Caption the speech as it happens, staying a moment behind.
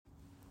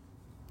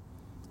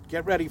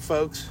Get ready,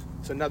 folks.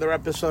 It's another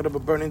episode of A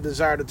Burning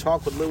Desire to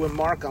Talk with Lou and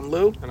Mark. I'm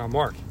Lou. And I'm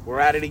Mark.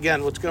 We're at it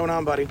again. What's going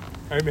on, buddy?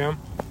 Hey, man.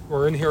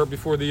 We're in here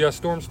before the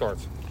storm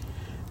starts.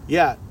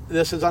 Yeah,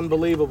 this is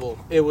unbelievable.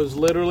 It was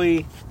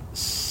literally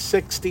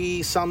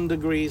 60-some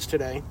degrees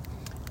today,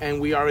 and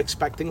we are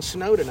expecting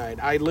snow tonight.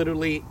 I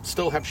literally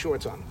still have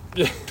shorts on.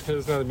 Yeah,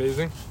 isn't that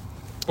amazing?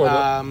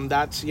 But,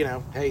 that's,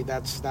 hey,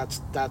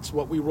 that's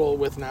what we roll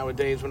with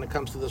nowadays when it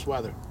comes to this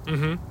weather.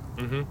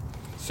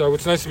 So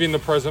it's nice to be in the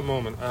present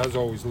moment, as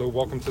always, Lou.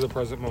 Welcome to the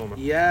present moment.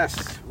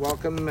 Yes,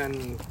 welcome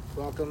and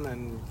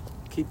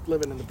keep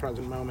living in the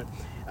present moment.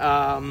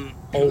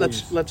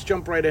 Let's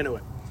jump right into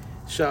it.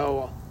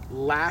 So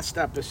last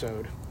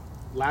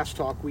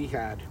talk we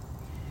had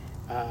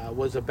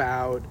was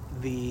about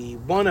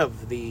one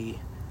of the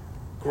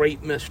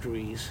great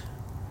mysteries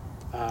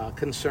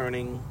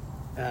concerning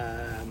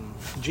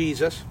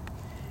Jesus,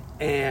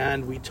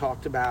 and we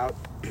talked about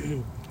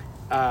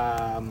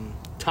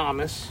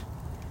Thomas.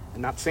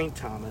 And not St.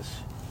 Thomas,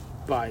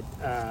 but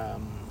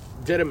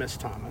Didymus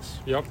Thomas.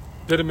 Yep,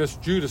 Didymus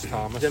Judas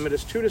Thomas.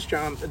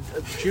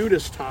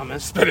 Judas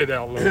Thomas. Spit it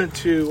out, Lou.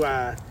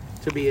 to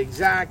be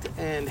exact,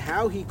 and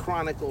how he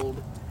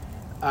chronicled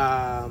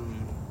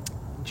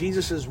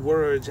Jesus'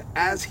 words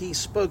as he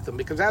spoke them.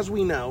 Because as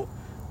we know,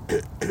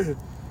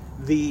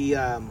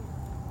 the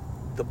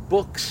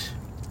books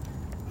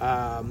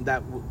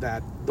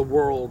that the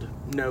world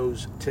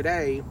knows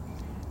today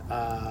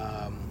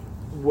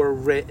were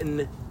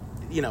written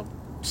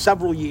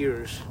several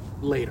years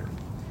later.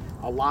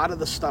 A lot of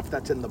the stuff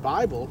that's in the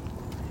Bible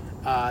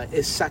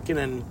is second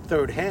and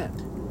third hand.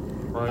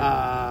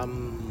 Right.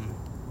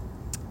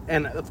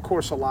 And of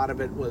course, a lot of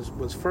it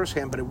was first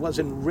hand, but it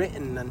wasn't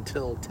written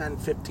until 10,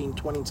 15,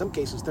 20, in some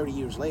cases 30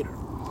 years later,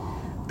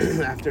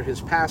 after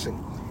his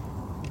passing.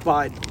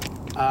 But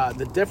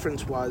the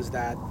difference was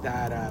that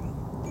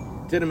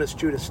Didymus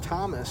Judas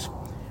Thomas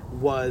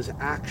was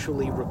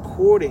actually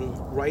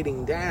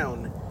writing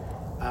down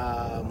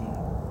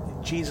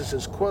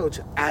Jesus's quotes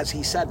as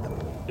he said them.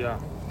 Yeah.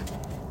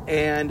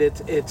 And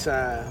it's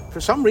for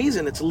some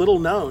reason it's little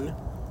known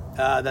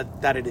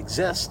that it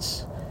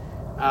exists,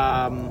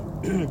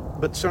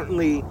 but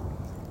certainly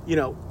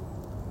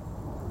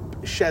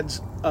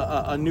sheds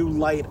a new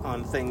light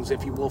on things,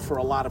 if you will, for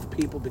a lot of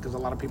people, because a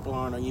lot of people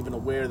aren't even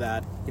aware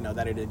that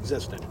that it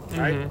existed.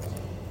 Right.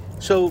 Mm-hmm.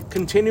 So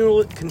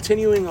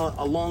continuing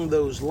along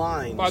those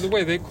lines. By the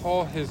way, they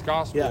call his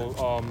gospel,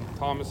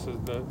 Thomas,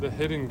 the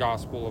hidden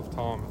gospel of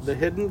Thomas. The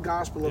hidden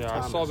gospel of Thomas.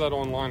 Yeah, I saw that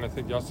online, I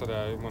think,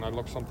 yesterday when I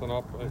looked something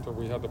up after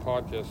we had the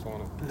podcast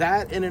on it.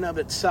 That in and of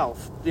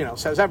itself,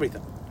 says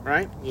everything,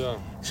 right? Yeah.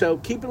 So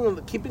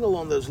keeping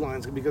along those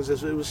lines, because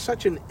it was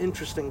such an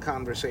interesting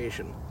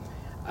conversation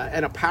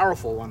and a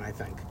powerful one, I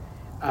think.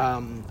 I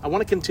want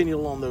to continue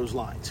along those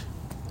lines,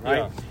 right?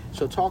 Yeah.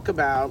 So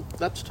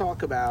let's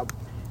talk about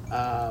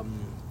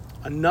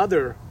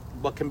another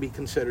what can be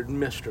considered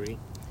mystery,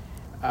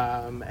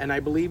 and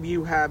I believe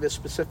you have a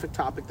specific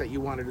topic that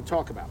you wanted to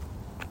talk about.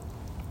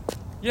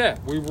 Yeah,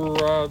 we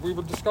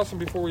were discussing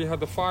before we had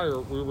the fire.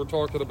 We were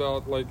talking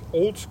about like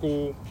old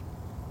school,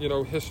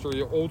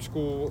 history, old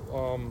school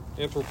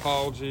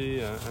anthropology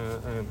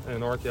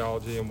and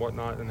archaeology and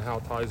whatnot, and how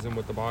it ties in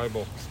with the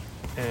Bible.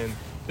 And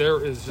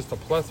there is just a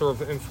plethora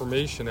of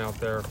information out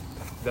there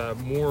that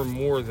more and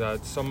more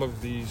that some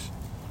of these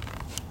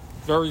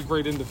very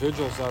great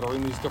individuals that are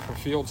in these different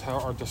fields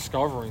are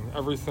discovering.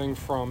 Everything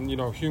from,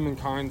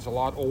 humankind's a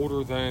lot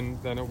older than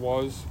it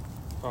was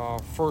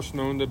first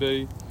known to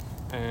be.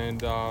 And,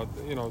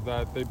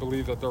 that they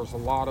believe that there's a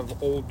lot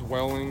of old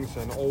dwellings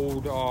and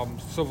old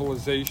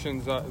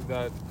civilizations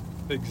that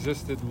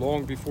existed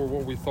long before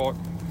what we thought.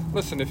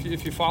 Listen, if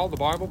you follow the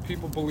Bible,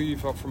 people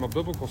believe from a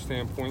biblical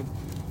standpoint,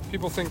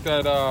 people think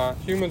that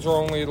humans are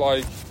only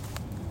like,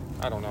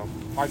 I don't know,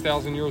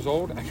 5,000 years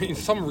old. I mean,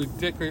 some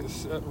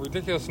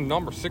ridiculous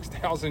number,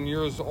 6,000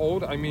 years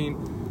old. I mean,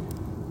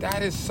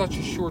 that is such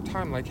a short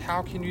time. Like,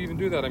 how can you even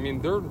do that? I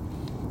mean, they're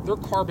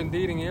carbon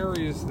dating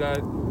areas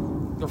that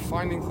they're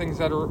finding things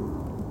that are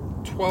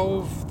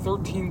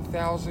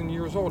 13,000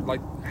 years old.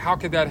 Like, how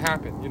could that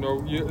happen?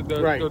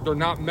 Right. They're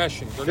not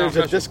meshing. There's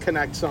a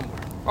disconnect somewhere.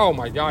 Oh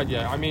my God,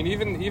 yeah. I mean,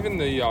 even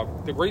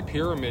the Great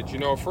Pyramids,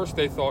 at first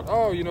they thought,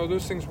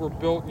 those things were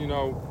built,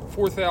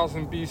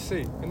 4,000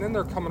 BC. And then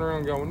they're coming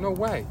around going, no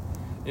way.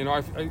 I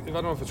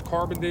don't know if it's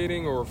carbon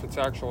dating or if it's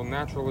actual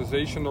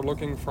naturalization. They're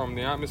looking from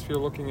the atmosphere,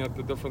 looking at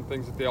the different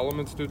things that the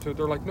elements do to it.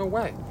 They're like, no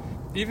way.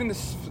 Even the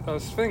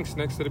Sphinx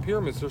next to the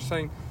pyramids, they're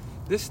saying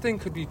this thing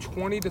could be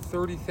 20 to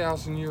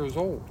 30,000 years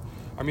old.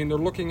 I mean, they're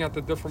looking at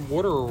the different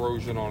water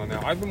erosion on it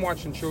now. I've been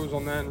watching shows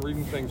on that and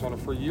reading things on it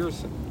for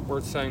years where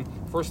it's saying,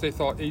 first they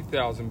thought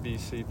 8,000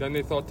 BC, then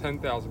they thought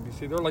 10,000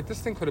 BC. They're like, this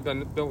thing could have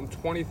been built in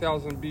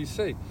 20,000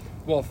 BC.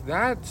 Well, if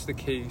that's the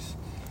case,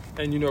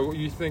 and,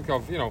 you think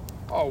of,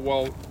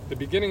 the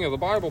beginning of the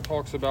Bible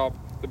talks about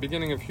the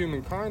beginning of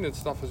humankind and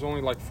stuff is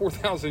only like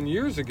 4,000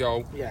 years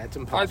ago. Yeah, it's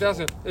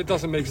impossible. It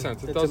doesn't make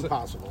sense. It's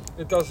impossible.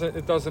 It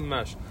doesn't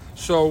mesh.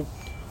 So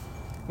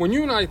when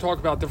you and I talk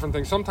about different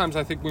things, sometimes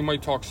I think we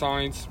might talk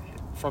science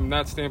from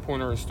that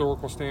standpoint or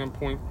historical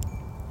standpoint,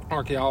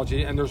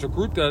 archaeology. And there's a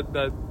group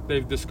that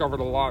they've discovered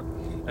a lot,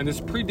 and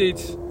this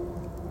predates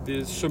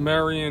the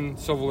Sumerian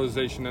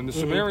civilization, and the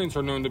Sumerians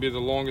are known to be the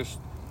longest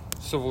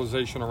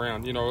civilization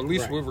around, at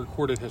least Right. with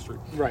recorded history.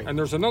 Right. And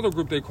there's another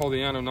group they call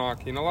the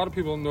Anunnaki, and a lot of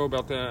people don't know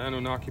about the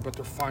Anunnaki, but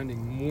they're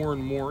finding more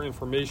and more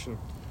information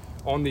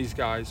on these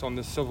guys, on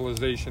this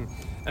civilization,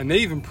 and they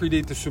even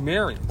predate the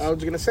Sumerians. I was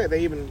going to say,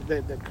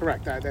 they're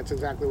correct. That's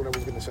exactly what I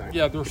was going to say.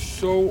 Yeah, they're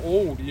so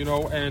old,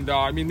 and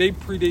they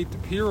predate the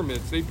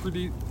pyramids. They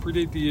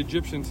predate the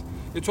Egyptians.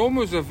 It's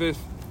almost as if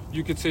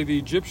you could say the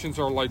Egyptians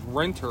are like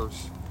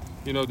renters,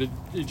 the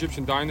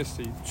Egyptian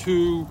dynasty,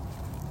 to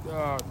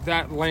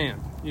that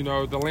land.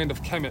 The land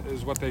of Kemet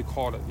is what they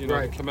called it,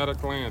 Right. the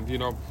Kemetic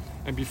land,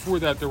 And before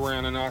that, there were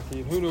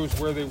Anunnaki, and who knows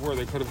where they were.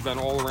 They could have been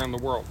all around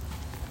the world.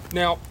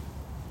 Now,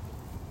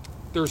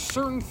 there's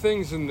certain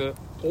things in the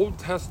Old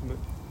Testament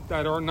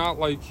that are not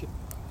like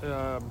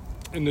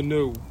in the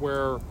New,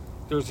 where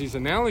there's these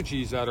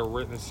analogies that are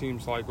written, it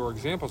seems like, or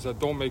examples that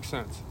don't make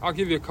sense. I'll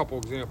give you a couple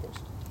examples.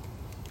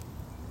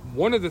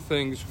 One of the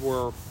things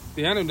were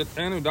the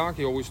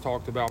Anunnaki always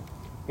talked about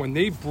when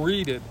they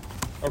breeded,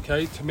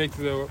 to make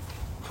the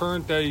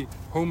current day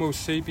Homo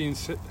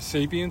sapiens,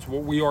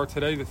 what we are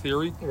today, the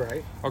theory.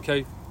 Right.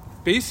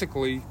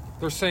 Basically,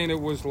 they're saying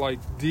it was like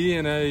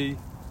DNA,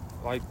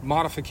 like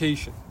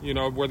modification,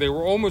 where they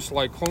were almost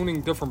like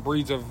cloning different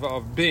breeds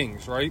of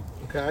beings, right?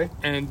 Okay.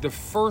 And the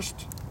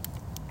first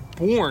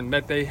born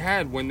that they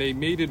had when they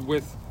mated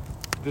with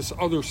this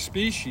other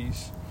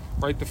species,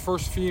 right? The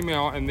first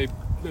female, and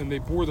they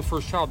bore the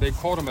first child, they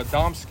called him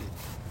Adamski.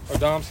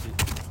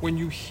 When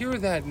you hear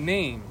that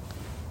name,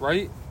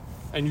 right,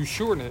 and you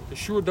shorten it, it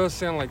sure does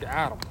sound like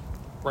Adam,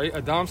 right?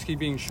 Adamski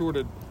being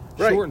shortened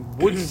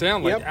would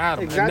sound like Yep,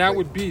 Adam, exactly. and that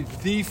would be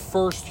the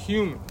first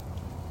human.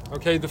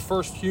 The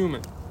first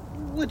human.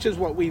 Which is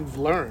what we've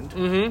learned.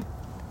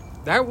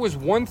 Mm-hmm. That was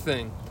one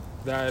thing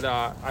that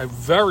I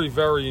very,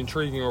 very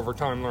intriguing over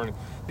time learning.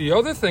 The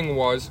other thing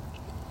was,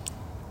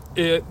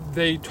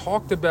 they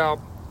talked about,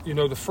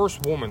 the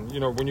first woman.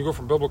 When you go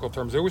from biblical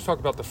terms, they always talk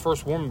about the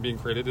first woman being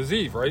created as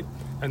Eve, right?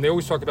 And they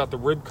always talk about the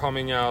rib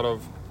coming out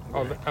of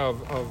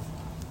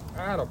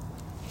Adam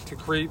to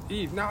create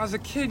Eve. Now, as a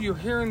kid, you're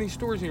hearing these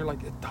stories and you're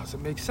like, it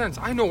doesn't make sense.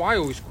 I know I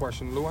always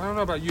question, Lou. I don't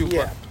know about you,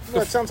 Yeah. but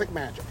Well, it sounds like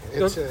magic.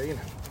 It's,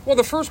 well,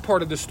 the first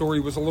part of the story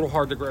was a little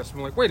hard to grasp.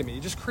 I'm like, wait a minute,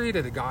 you just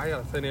created a guy out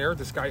of thin air,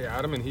 this guy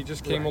Adam, and he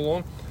just came Right.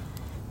 along.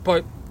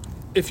 But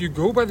if you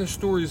go by the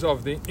stories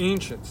of the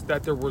ancients,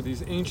 that there were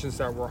these ancients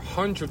that were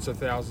hundreds of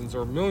thousands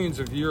or millions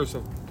of years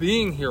of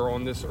being here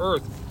on this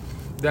earth,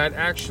 that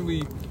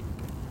actually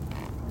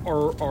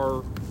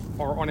are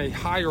on a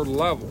higher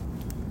level.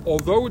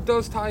 Although it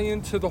does tie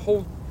into the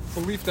whole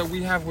belief that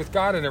we have with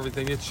God and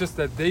everything, it's just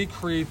that they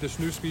create this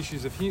new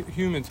species of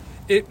humans.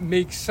 It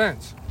makes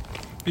sense.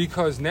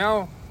 Because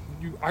now,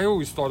 I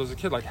always thought as a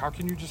kid, like, how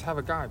can you just have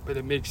a guy? But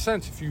it makes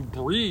sense. If you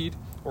breed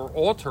or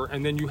alter,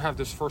 and then you have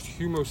this first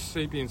Homo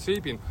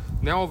sapien,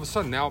 now all of a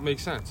sudden, now it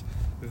makes sense.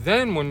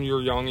 Then when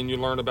you're young and you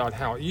learn about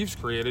how Eve's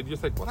created, you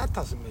think, well, that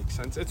doesn't make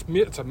sense. It's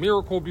a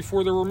miracle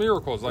before there were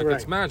miracles, like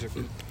it's magic.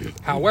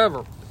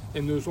 However,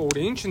 in those old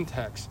ancient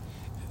texts,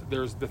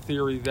 there's the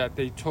theory that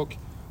they took,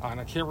 and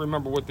I can't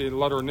remember what the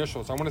letter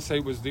initials, I want to say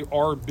it was the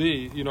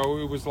RB,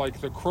 it was like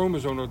the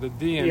chromosome or the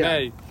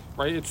DNA,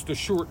 right? It's the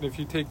short, and if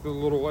you take the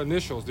little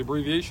initials, the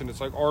abbreviation,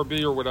 it's like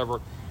RB or whatever.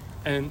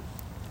 And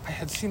I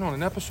had seen on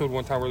an episode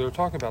one time where they were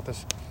talking about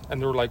this,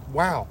 and they were like,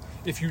 wow,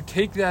 if you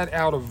take that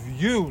out of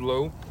you,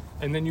 Lou,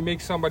 and then you make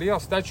somebody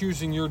else, that's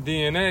using your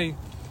DNA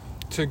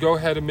to go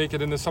ahead and make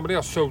it into somebody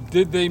else. So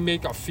did they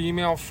make a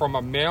female from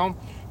a male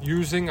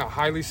using a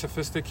highly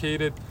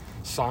sophisticated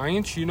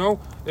science?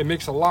 It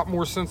makes a lot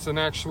more sense than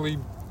actually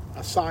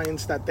a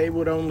science that they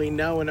would only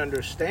know and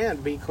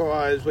understand,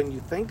 because when you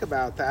think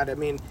about that,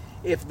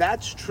 if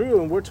that's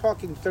true, and we're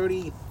talking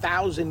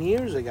 30,000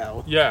 years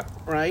ago,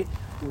 right?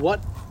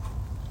 What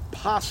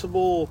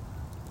possible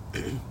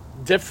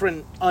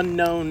different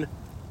unknown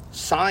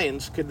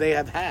science could they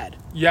have had?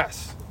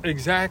 Yes,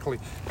 exactly.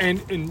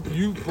 And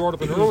you brought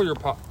up an earlier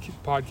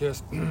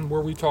podcast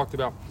where we talked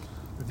about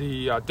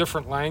the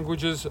different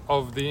languages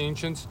of the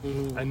ancients,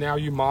 and now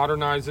you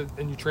modernize it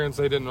and you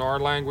translate it into our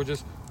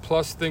languages,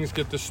 plus things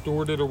get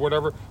distorted or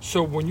whatever.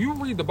 So when you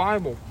read the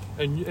Bible,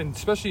 and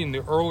especially in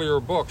the earlier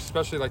books,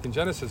 especially like in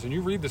Genesis, and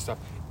you read this stuff,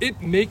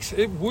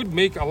 it would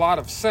make a lot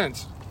of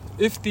sense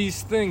if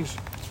these things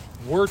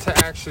were to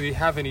actually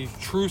have any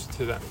truth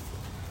to them.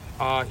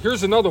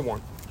 Here's another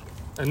one,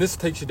 and this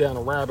takes you down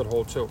a rabbit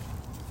hole too.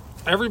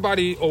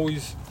 Everybody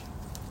always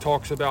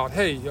talks about,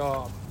 hey,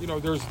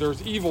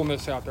 there's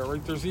evilness out there,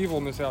 right? There's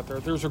evilness out there.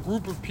 There's a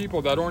group of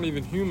people that aren't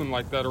even human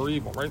like that are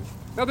evil, right?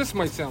 Now, this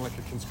might sound like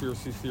a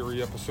conspiracy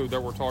theory episode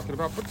that we're talking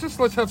about, but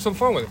just let's have some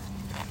fun with it.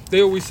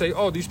 They always say,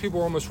 oh, these people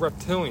are almost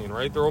reptilian,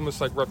 right? They're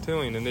almost like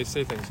reptilian, and they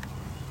say things.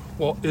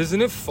 Well,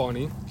 isn't it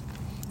funny?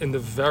 In the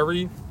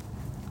very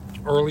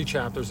early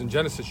chapters in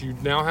Genesis, you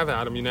now have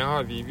Adam, you now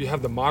have Eve, you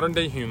have the modern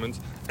day humans,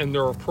 and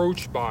they're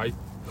approached by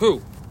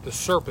who? the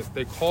serpent.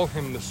 They call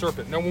him the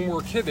serpent. Now, when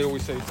we're a kid, they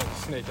always say it's like a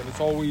snake, and it's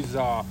always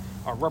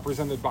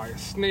represented by a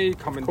snake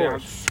coming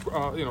down,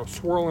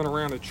 swirling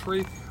around a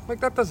tree. Like,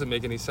 that doesn't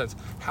make any sense.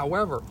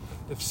 However,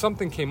 if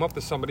something came up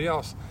to somebody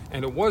else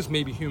and it was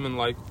maybe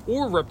human-like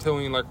or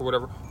reptilian-like or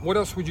whatever, what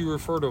else would you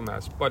refer to him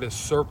as but a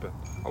serpent?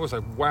 I was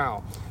like,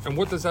 wow. And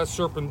what does that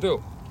serpent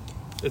do?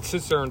 It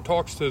sits there and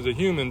talks to the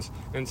humans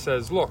and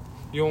says, look,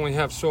 you only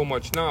have so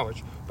much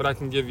knowledge, but I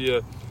can give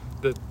you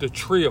the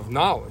tree of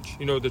knowledge,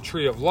 the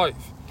tree of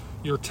life.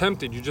 You're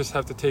tempted. You just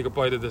have to take a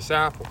bite of this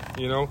apple,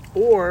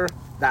 Or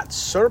that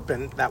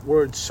serpent, that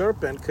word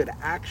serpent, could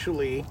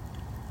actually,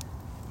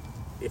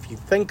 if you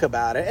think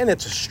about it, and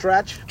it's a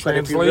stretch, but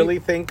if you really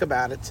think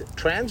about it,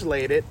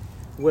 translate it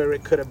where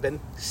it could have been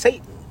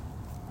Satan.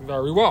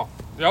 Very well.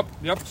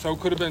 Yep. So it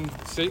could have been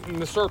Satan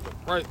the serpent.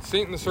 Right,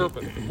 Satan the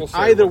serpent. We'll say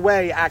either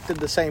way, acted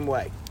the same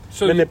way.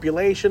 So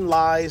manipulation,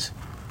 lies,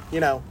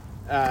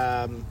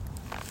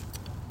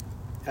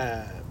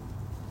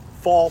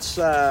 false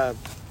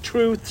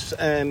truths,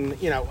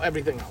 and,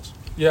 everything else.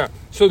 Yeah.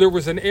 So there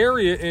was an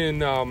area in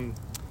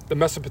the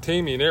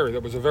Mesopotamian area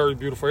that was a very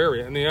beautiful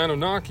area, and the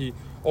Anunnaki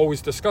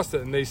always discussed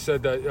it, and they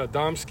said that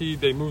Adamski,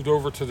 they moved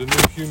over to the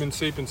new human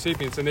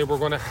sapiens, and they were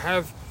going to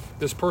have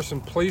this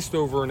person placed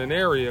over in an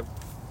area,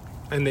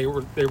 and they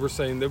were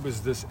saying there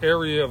was this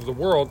area of the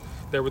world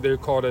they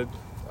called it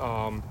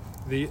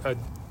the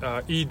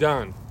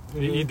Eden. The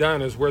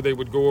Eden is where they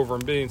would go over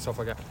and be and stuff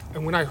like that.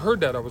 And when I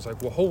heard that, I was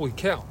like, well, holy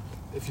cow.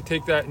 If you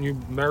take that and you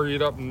marry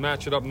it up and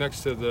match it up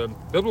next to the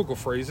biblical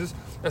phrases,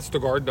 that's the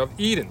Garden of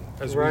Eden,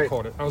 as we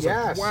called it. I was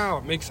like, wow,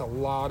 it makes a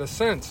lot of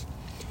sense.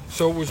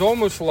 So it was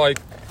almost like,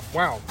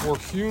 wow, we're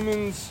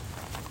humans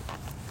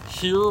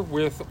here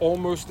with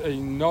almost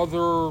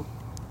another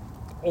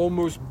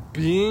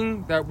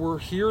being that we're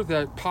here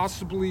that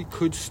possibly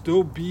could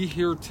still be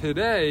here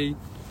today,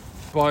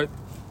 but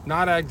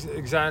not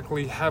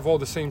exactly have all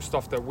the same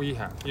stuff that we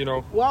have,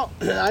 Well,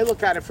 I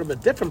look at it from a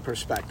different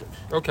perspective.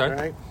 Okay.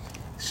 Right?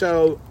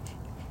 So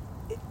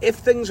if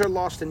things are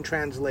lost in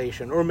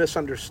translation or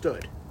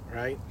misunderstood,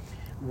 right,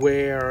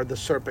 where the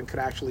serpent could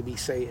actually be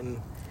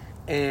Satan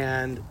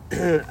and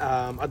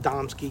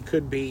Adamski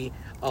could be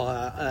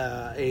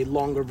a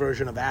longer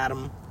version of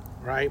Adam,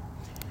 right,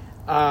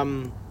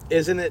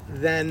 isn't it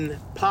then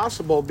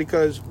possible,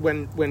 because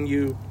when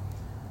you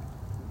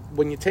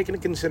take into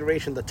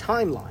consideration the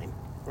timeline,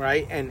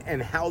 right,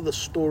 and how the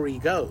story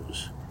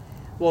goes,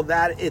 well,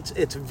 that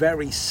it's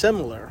very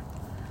similar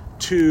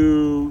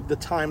to the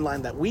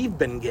timeline that we've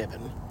been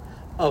given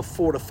of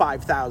 4,000 to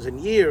 5,000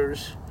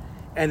 years,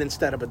 and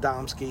instead of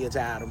Adamski, it's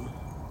Adam,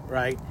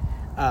 right?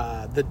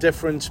 The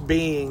difference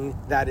being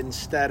that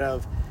instead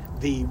of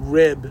the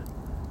rib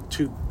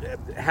to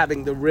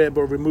having the rib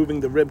or removing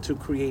the rib to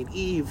create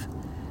Eve,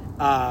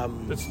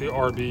 it's the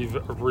RB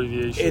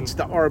abbreviation. It's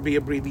the RB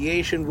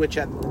abbreviation, which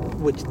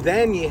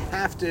then you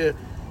have to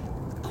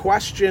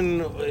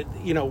question,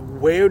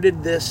 where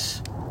did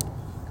this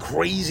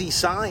crazy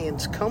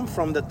science come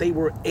from that they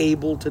were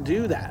able to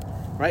do that,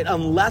 right?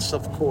 Unless,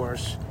 of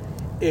course,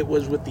 it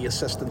was with the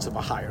assistance of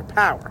a higher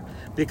power,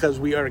 because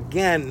we are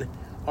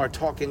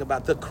talking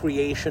about the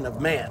creation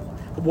of man.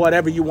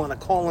 Whatever you want to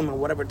call him, or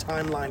whatever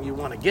timeline you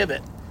want to give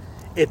it,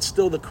 it's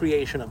still the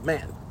creation of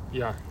man.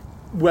 Yeah.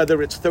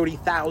 Whether it's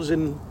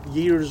 30,000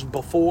 years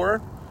before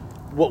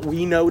what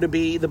we know to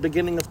be the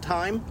beginning of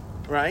time,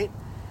 right?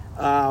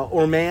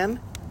 Or man,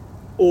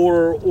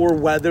 or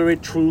whether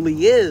it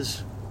truly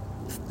is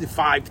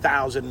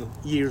 5,000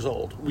 years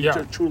old. We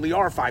truly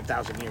are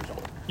 5,000 years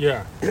old.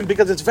 Yeah.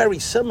 Because it's very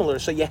similar.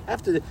 So you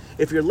have to,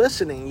 if you're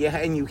listening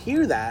and you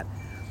hear that,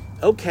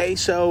 okay,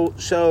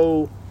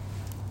 so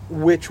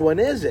which one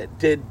is it?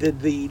 Did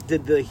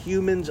the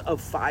humans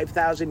of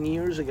 5,000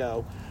 years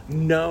ago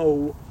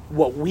know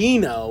what we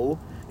know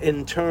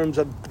in terms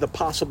of the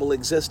possible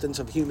existence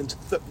of humans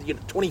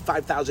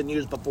 25,000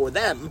 years before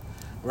them,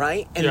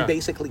 right? And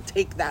basically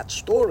take that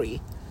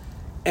story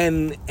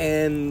and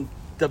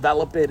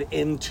develop it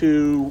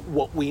into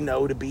what we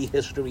know to be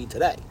history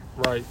today.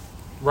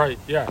 Right,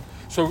 yeah.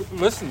 So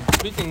listen,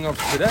 speaking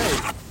of today,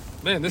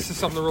 man, this is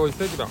something to really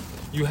think about.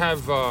 You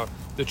have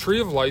the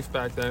tree of life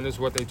back then is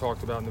what they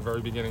talked about in the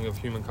very beginning of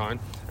humankind.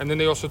 And then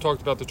they also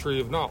talked about the tree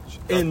of knowledge.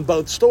 In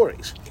both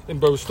stories.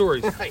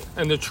 Right.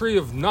 And the tree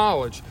of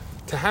knowledge,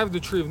 to have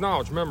the tree of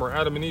knowledge, remember,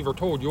 Adam and Eve are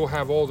told you'll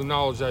have all the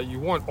knowledge that you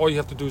want. All you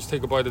have to do is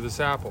take a bite of this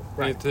apple.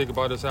 Right. You have to take a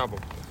bite of this apple.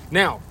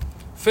 Now,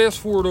 fast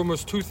forward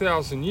almost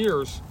 2,000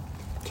 years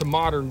to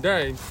modern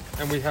day,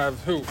 and we have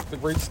who? The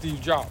great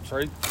Steve Jobs,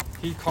 right?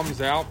 He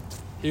comes out,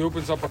 he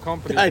opens up a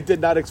company. I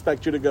did not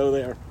expect you to go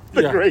there.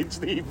 The great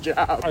Steve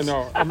Jobs. I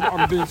know.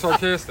 I'm being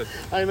sarcastic.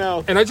 I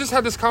know. And I just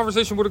had this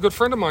conversation with a good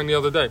friend of mine the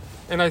other day.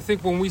 And I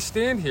think when we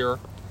stand here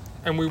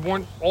and we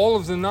want all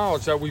of the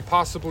knowledge that we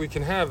possibly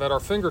can have at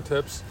our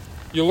fingertips,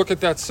 you look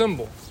at that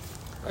symbol.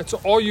 That's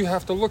all you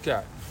have to look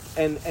at.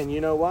 And you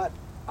know what?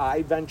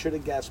 I venture to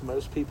guess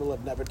most people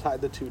have never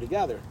tied the two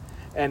together.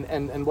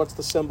 And what's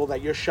the symbol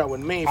that you're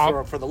showing me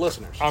for the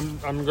listeners? I'm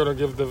going to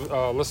give the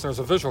listeners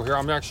a visual here.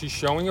 I'm actually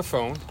showing a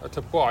phone, a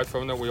typical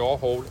iPhone that we all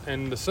hold,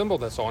 and the symbol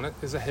that's on it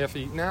is a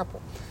half-eaten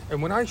apple.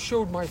 And when I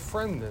showed my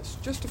friend this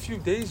just a few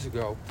days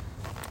ago,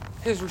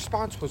 his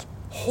response was,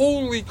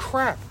 "Holy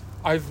crap,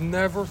 I've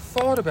never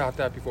thought about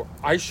that before."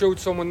 I showed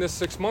someone this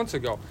 6 months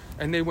ago,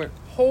 and they went,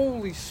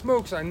 "Holy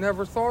smokes, I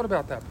never thought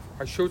about that before."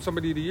 I showed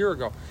somebody it a year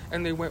ago,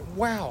 and they went,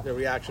 "Wow, their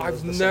reaction I've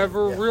was the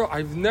never same. Yeah.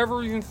 I've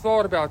never even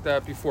thought about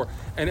that before."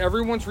 And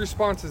everyone's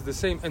response is the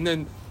same. And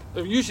then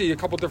usually a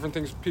couple different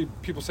things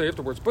people say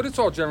afterwards, but it's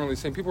all generally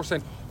the same. People are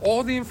saying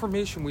all the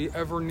information we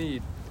ever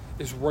need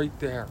is right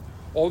there.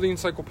 All the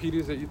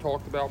encyclopedias that you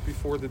talked about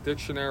before, the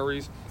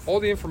dictionaries, all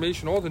the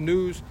information, all the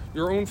news,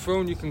 your own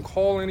phone, you can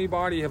call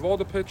anybody, you have all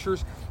the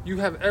pictures, you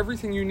have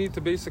everything you need to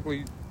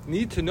basically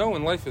need to know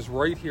in life is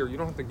right here. You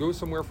don't have to go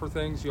somewhere for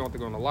things, you don't have to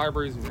go in the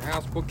libraries, in your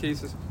house,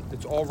 bookcases,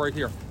 it's all right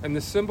here. And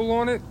the symbol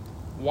on it,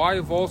 why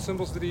of all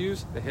symbols did he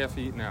use? The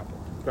half-eaten apple.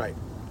 Right,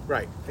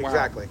 wow.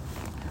 Exactly.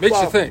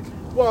 Makes you think.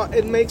 Well,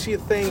 it makes you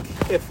think,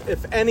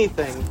 if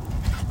anything,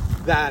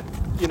 that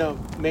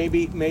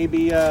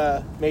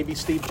maybe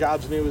Steve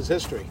Jobs knew his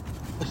history.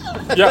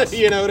 Yes.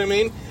 You know what I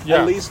mean?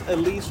 Yeah. At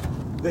least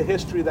the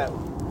history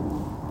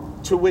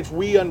to which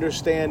we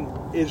understand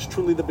is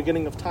truly the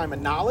beginning of time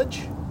and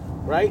knowledge,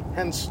 right?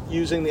 Hence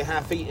using the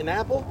half-eaten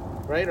apple,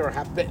 right, or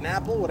half-bitten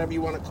apple, whatever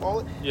you want to call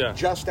it. Yeah.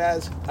 Just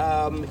as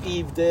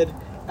Eve did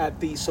at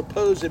the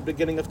supposed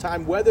beginning of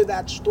time. Whether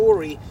that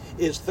story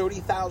is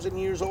 30,000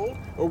 years old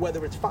or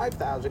whether it's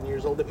 5,000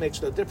 years old, it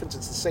makes no difference.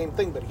 It's the same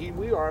thing. But here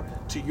we are,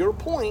 to your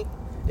point,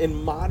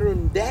 in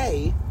modern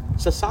day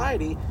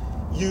society,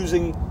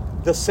 using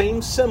the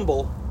same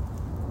symbol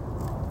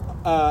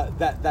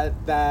that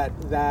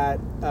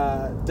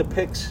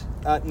depicts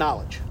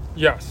knowledge.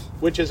 Yes.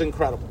 Which is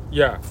incredible.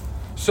 Yeah.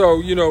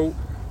 So,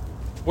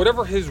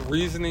 whatever his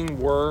reasoning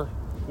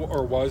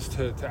was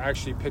to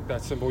actually pick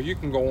that symbol, you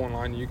can go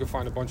online and you can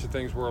find a bunch of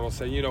things where it'll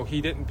say,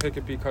 he didn't pick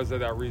it because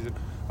of that reason.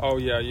 Oh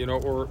yeah,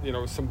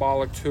 or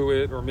symbolic to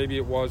it, or maybe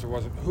it was or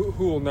wasn't.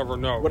 Who will never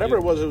know. Whatever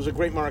it was a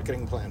great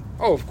marketing plan.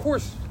 Oh, of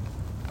course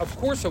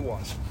it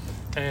was.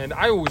 And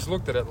I always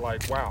looked at it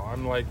like, wow,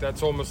 I'm like,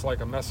 that's almost like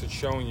a message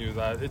showing you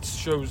that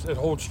it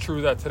holds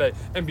true that today.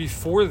 And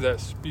before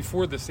this,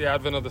 the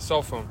advent of the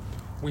cell phone,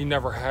 we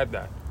never had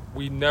that.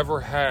 We never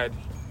had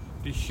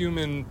the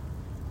human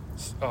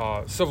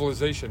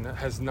civilization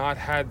has not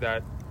had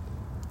that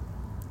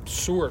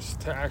source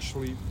to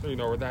actually,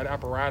 or that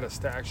apparatus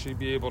to actually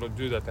be able to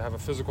do that, to have a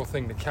physical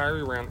thing to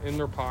carry around in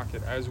their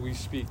pocket as we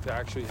speak, to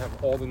actually have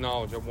all the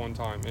knowledge at one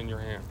time in your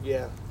hand.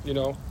 Yeah.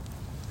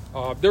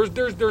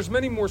 There's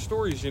many more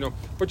stories,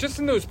 but just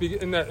in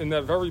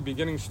that very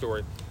beginning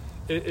story,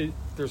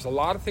 there's a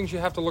lot of things you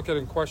have to look at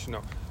and question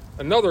now.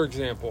 Another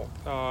example,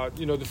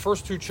 the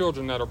first two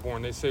children that are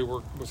born, they say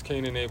was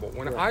Cain and Abel.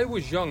 When I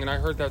was young and I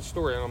heard that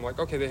story, and I'm like,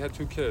 okay, they had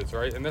two kids,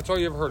 right? And that's all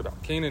you ever heard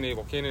about, Cain and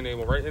Abel,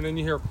 right? And then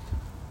you hear,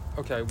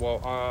 okay,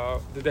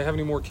 well, did they have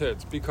any more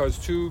kids? Because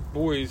two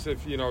boys,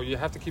 if, you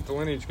have to keep the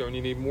lineage going,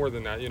 you need more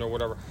than that,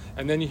 whatever.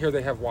 And then you hear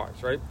they have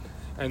wives, right?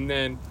 And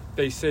then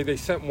they say they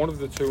sent one of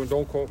the two, and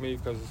don't quote me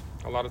because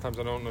a lot of times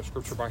I don't know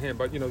scripture by hand,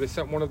 but, they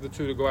sent one of the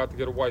two to go out to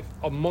get a wife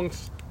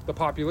amongst the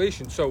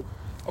population. So,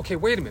 okay,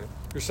 wait a minute.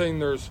 You're saying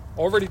there's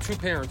already two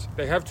parents,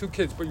 they have two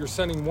kids, but you're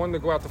sending one to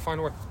go out to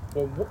find a wife.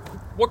 Well,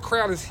 what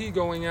crowd is he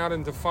going out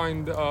in to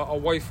find a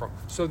wife from?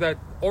 So that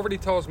already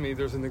tells me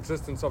there's an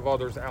existence of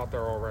others out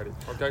there already,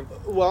 okay?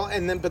 Well,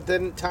 but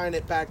then tying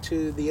it back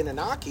to the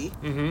Anunnaki,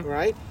 mm-hmm.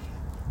 right?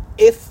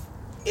 If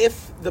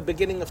the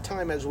beginning of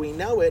time as we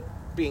know it,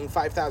 being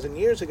 5,000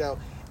 years ago,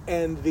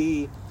 and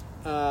the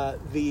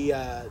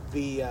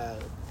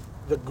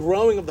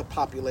growing of the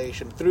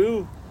population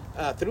through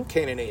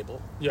Cain and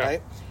Abel, yeah.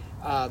 right?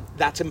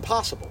 That's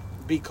impossible,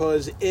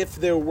 because if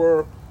there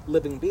were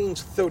living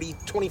beings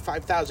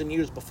 25,000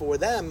 years before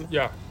them,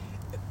 yeah,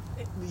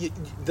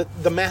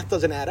 the math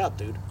doesn't add up,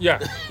 dude. Yeah.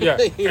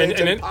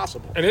 It's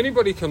impossible. And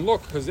anybody can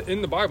look, because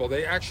in the Bible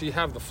they actually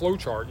have the flow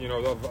chart,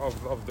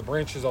 of the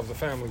branches of the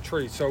family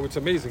tree. So it's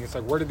amazing. It's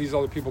like, where did these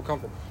other people come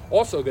from?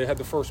 Also, they had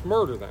the first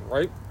murder then,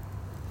 right?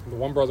 The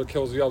one brother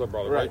kills the other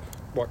brother, right?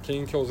 What,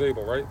 Cain kills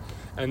Abel, right?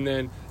 And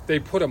then they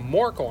put a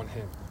mark on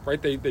him,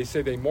 right? They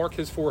say they mark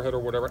his forehead or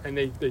whatever, and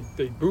they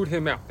boot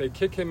him out. They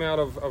kick him out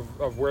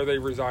of where they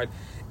reside.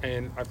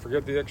 And I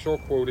forget the actual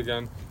quote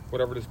again,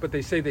 whatever it is, but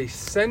they say they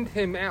send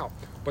him out,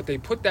 but they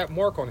put that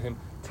mark on him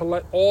to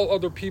let all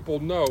other people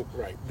know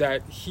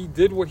that he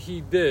did what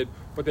he did,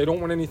 but they don't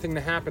want anything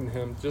to happen to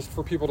him, just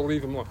for people to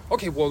leave him alone.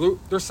 Okay, well,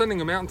 they're sending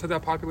him out into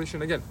that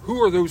population again.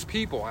 Who are those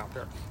people out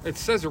there? It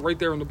says it right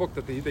there in the book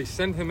that they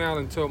send him out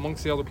into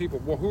amongst the other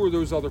people. Well, who are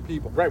those other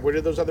people? Right, where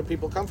did those other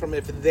people come from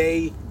if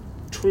they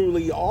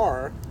truly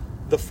are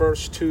the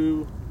first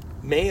two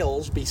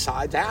males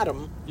besides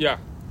Adam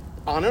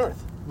on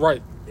Earth?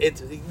 Right.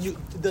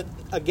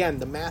 Again,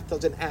 the math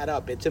doesn't add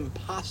up. It's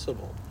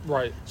impossible.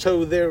 Right.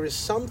 So there is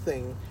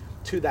something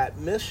to that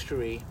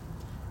mystery.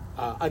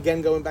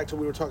 Again, going back to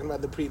what we were talking about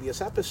in the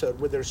previous episode,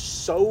 where there's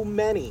so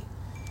many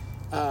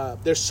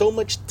there's so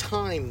much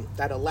time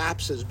that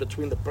elapses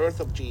between the birth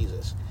of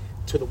Jesus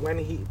to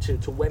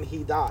when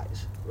he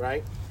dies,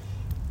 right?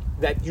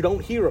 That you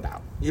don't hear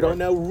about, you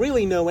don't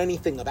really know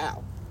anything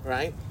about,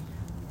 right?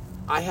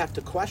 I have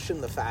to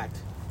question the fact,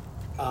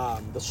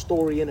 the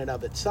story in and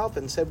of itself,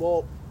 and say,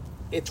 well,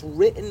 it's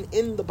written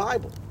in the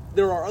Bible.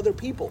 There are other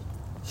people,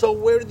 so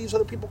where do these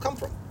other people come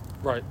from?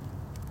 Right.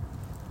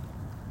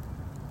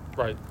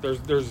 Right.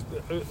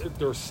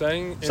 They're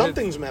saying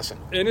something's missing.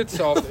 In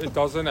itself, it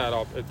doesn't add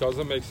up. It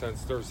doesn't make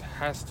sense. There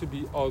has to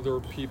be other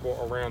people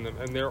around them,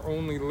 and they're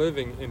only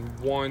living in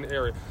one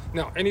area.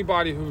 Now,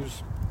 anybody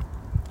who's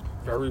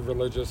very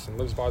religious and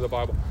lives by the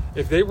Bible,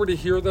 if they were to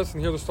hear this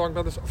and hear us talking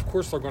about this, of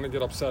course they're going to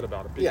get upset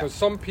about it, because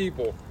some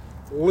people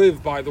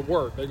live by the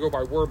word. They go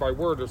by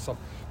word or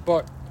something.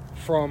 But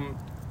from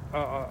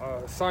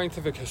a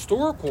scientific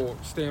historical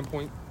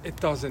standpoint, it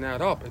doesn't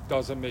add up. It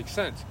doesn't make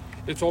sense.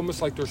 It's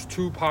almost like there's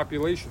two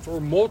populations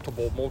or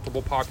multiple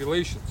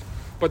populations.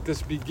 But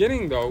this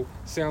beginning, though,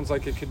 sounds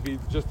like it could be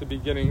just the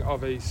beginning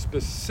of a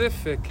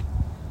specific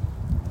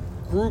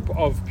group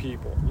of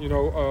people. You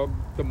know,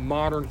 the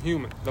modern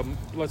human.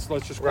 Let's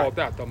just call it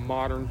that. The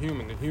modern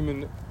human. The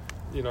human,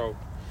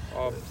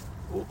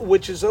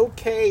 which is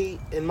okay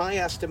in my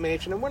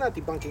estimation, and we're not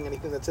debunking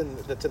anything that's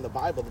in the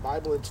Bible. The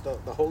Bible, it's the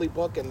holy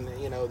book, and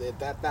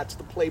that's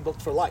the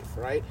playbook for life,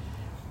 right?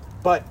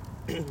 But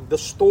the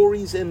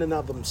stories in and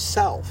of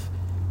themselves,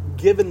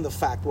 given the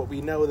fact what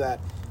we know that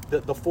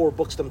the four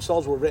books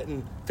themselves were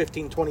written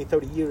 15, 20,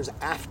 30 years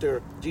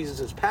after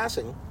Jesus'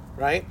 passing,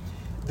 right?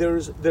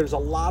 There's a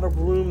lot of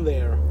room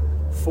there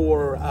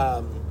for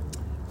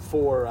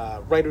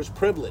writer's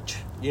privilege.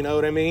 You know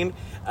what I mean?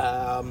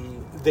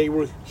 They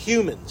were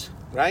humans,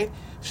 right?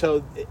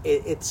 So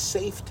it's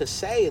safe to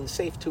say and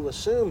safe to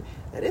assume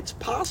that it's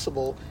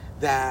possible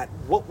that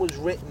what was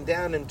written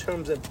down in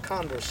terms of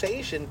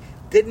conversation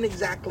didn't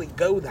exactly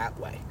go that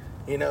way.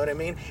 You know what I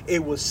mean?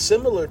 It was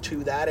similar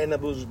to that, and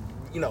it was,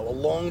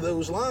 along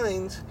those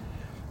lines.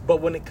 But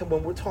when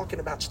we're talking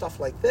about stuff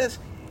like this,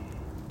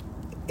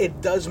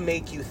 it does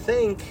make you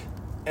think,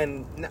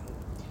 and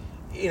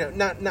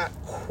not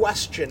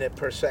question it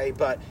per se,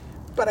 but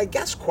I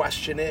guess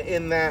question it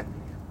in that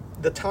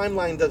the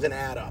timeline doesn't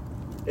add up.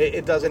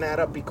 It doesn't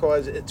add up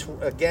because it's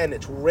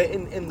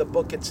written in the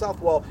book itself.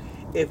 Well,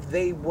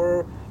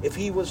 if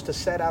he was to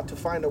set out to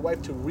find a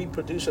wife to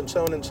reproduce and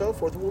so on and so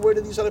forth, well, where do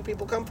these other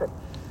people come from?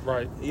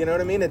 Right. You know what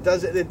I mean? It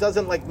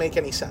doesn't make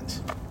any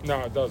sense.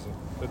 No, it doesn't.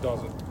 It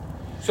doesn't.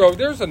 So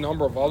there's a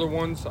number of other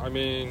ones. I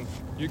mean,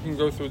 you can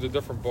go through the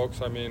different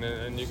books. I mean,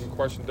 and you can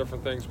question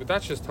different things, but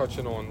that's just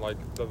touching on like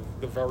the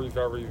very,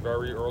 very,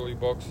 very early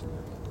books,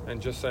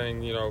 and just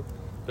saying,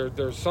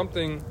 there's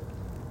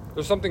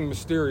something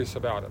mysterious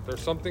about it.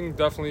 There's something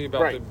definitely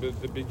about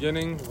the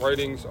beginning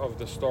writings of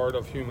the start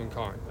of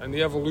humankind and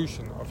the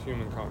evolution of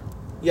humankind.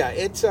 Yeah,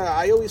 it's.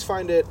 I always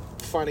find it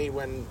funny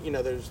when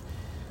there's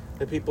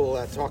the people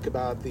that talk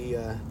about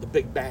the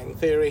Big Bang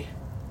Theory,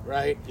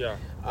 right? Yeah.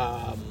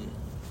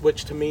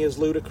 Which to me is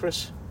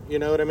ludicrous. You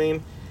know what I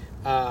mean?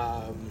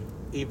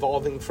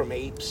 Evolving from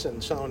apes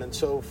and so on and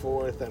so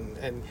forth,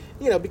 and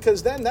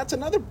because then that's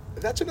another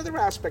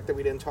aspect that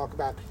we didn't talk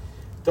about.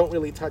 Don't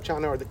really touch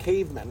on are the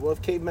cavemen. Well,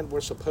 if cavemen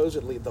were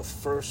supposedly the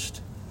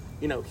first,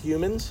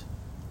 humans,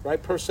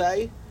 right, per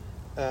se,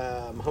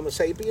 Homo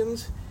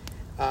sapiens,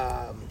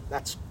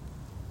 that's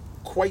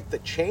quite the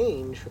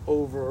change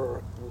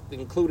over,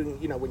 including,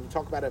 when you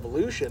talk about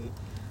evolution,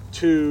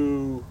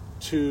 to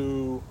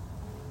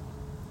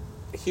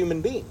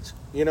human beings.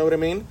 You know what I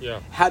mean? Yeah.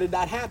 How did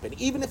that happen?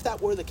 Even if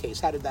that were the case,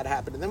 how did that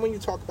happen? And then when you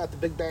talk about the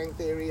Big Bang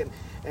Theory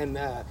and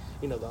the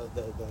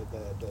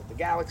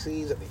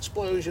galaxies and the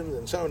explosions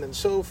and so on and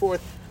so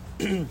forth,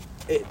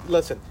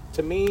 listen,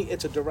 to me,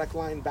 it's a direct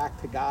line back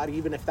to God,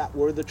 even if that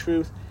were the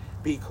truth,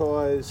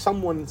 because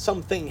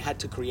something had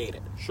to create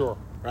it. Sure.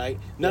 Right?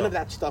 None of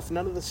that stuff,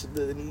 none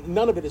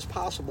of it is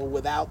possible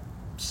without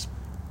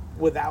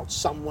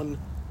someone,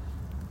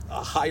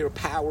 a higher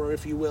power,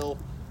 if you will,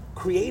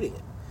 creating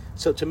it.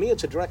 So to me,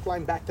 it's a direct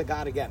line back to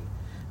God again.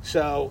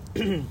 So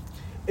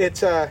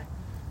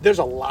there's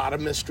a lot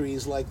of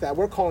mysteries like that.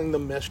 We're calling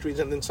them mysteries,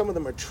 and then some of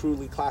them are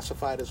truly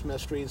classified as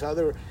mysteries.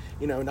 Other,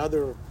 in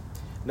other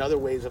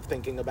ways of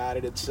thinking about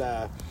it,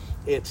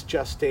 it's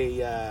just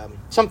a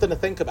something to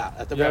think about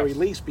at the very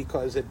least,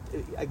 because it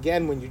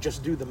again, when you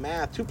just do the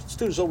math, 2 +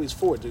 2 is always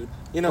 4, dude.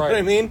 You know what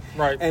I mean?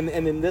 Right. And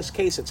in this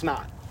case, it's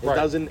not.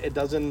 It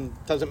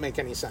doesn't make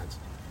any sense.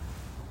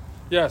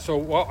 Yeah,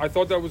 so, I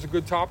thought that was a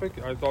good topic.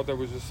 I thought that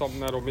was just something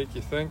that'll make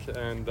you think,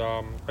 and,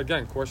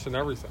 again, question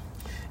everything.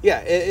 Yeah,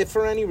 if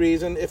for any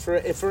reason, if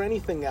for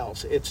anything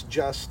else, it's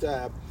just,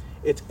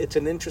 it's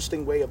an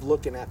interesting way of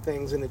looking at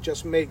things, and it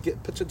just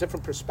puts a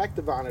different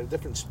perspective on it, a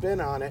different spin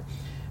on it,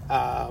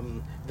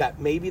 that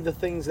maybe the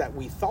things that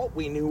we thought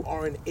we knew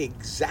aren't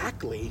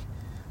exactly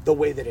the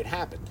way that it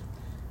happened,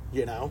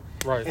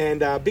 Right.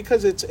 And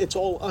because it's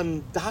all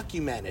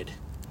undocumented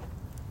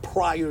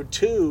prior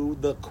to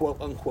the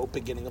quote-unquote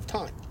beginning of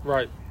time.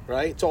 Right.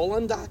 Right? It's all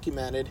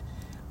undocumented,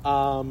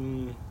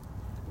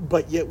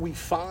 but yet we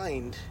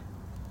find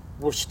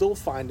we're still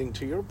finding,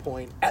 to your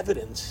point,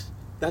 evidence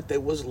that there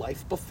was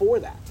life before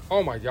that.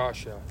 Oh my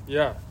gosh, yeah.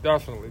 Yeah,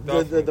 definitely.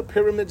 The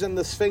pyramids and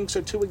the Sphinx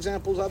are two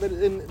examples of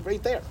it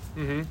right there.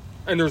 Mm-hmm.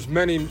 And there's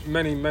many,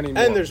 many, many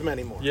more. And there's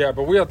many more. Yeah,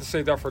 but we have to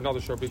save that for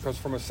another show, because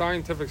from a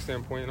scientific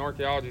standpoint, an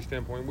archaeology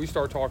standpoint, we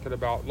start talking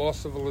about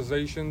lost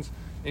civilizations,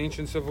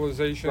 ancient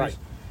civilizations.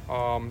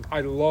 Right.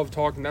 I love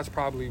talking. That's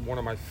probably one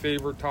of my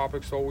favorite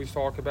topics to always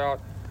talk about.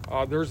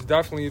 There's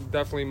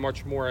definitely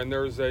much more, and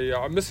there's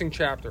a missing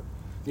chapter.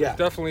 Yeah.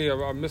 There's definitely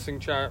a missing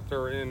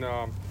chapter in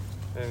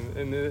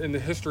the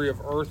history of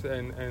Earth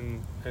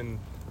and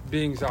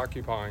beings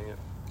occupying it.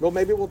 Well,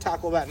 maybe we'll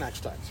tackle that next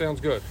time. Sounds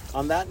good.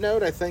 On that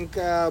note, I think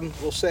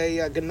we'll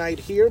say good night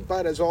here.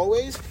 But as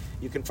always,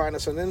 you can find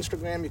us on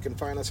Instagram. You can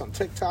find us on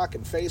TikTok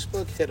and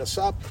Facebook. Hit us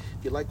up.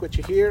 If you like what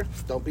you hear,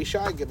 don't be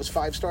shy. Give us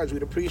 5 stars.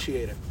 We'd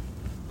appreciate it.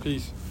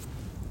 Peace.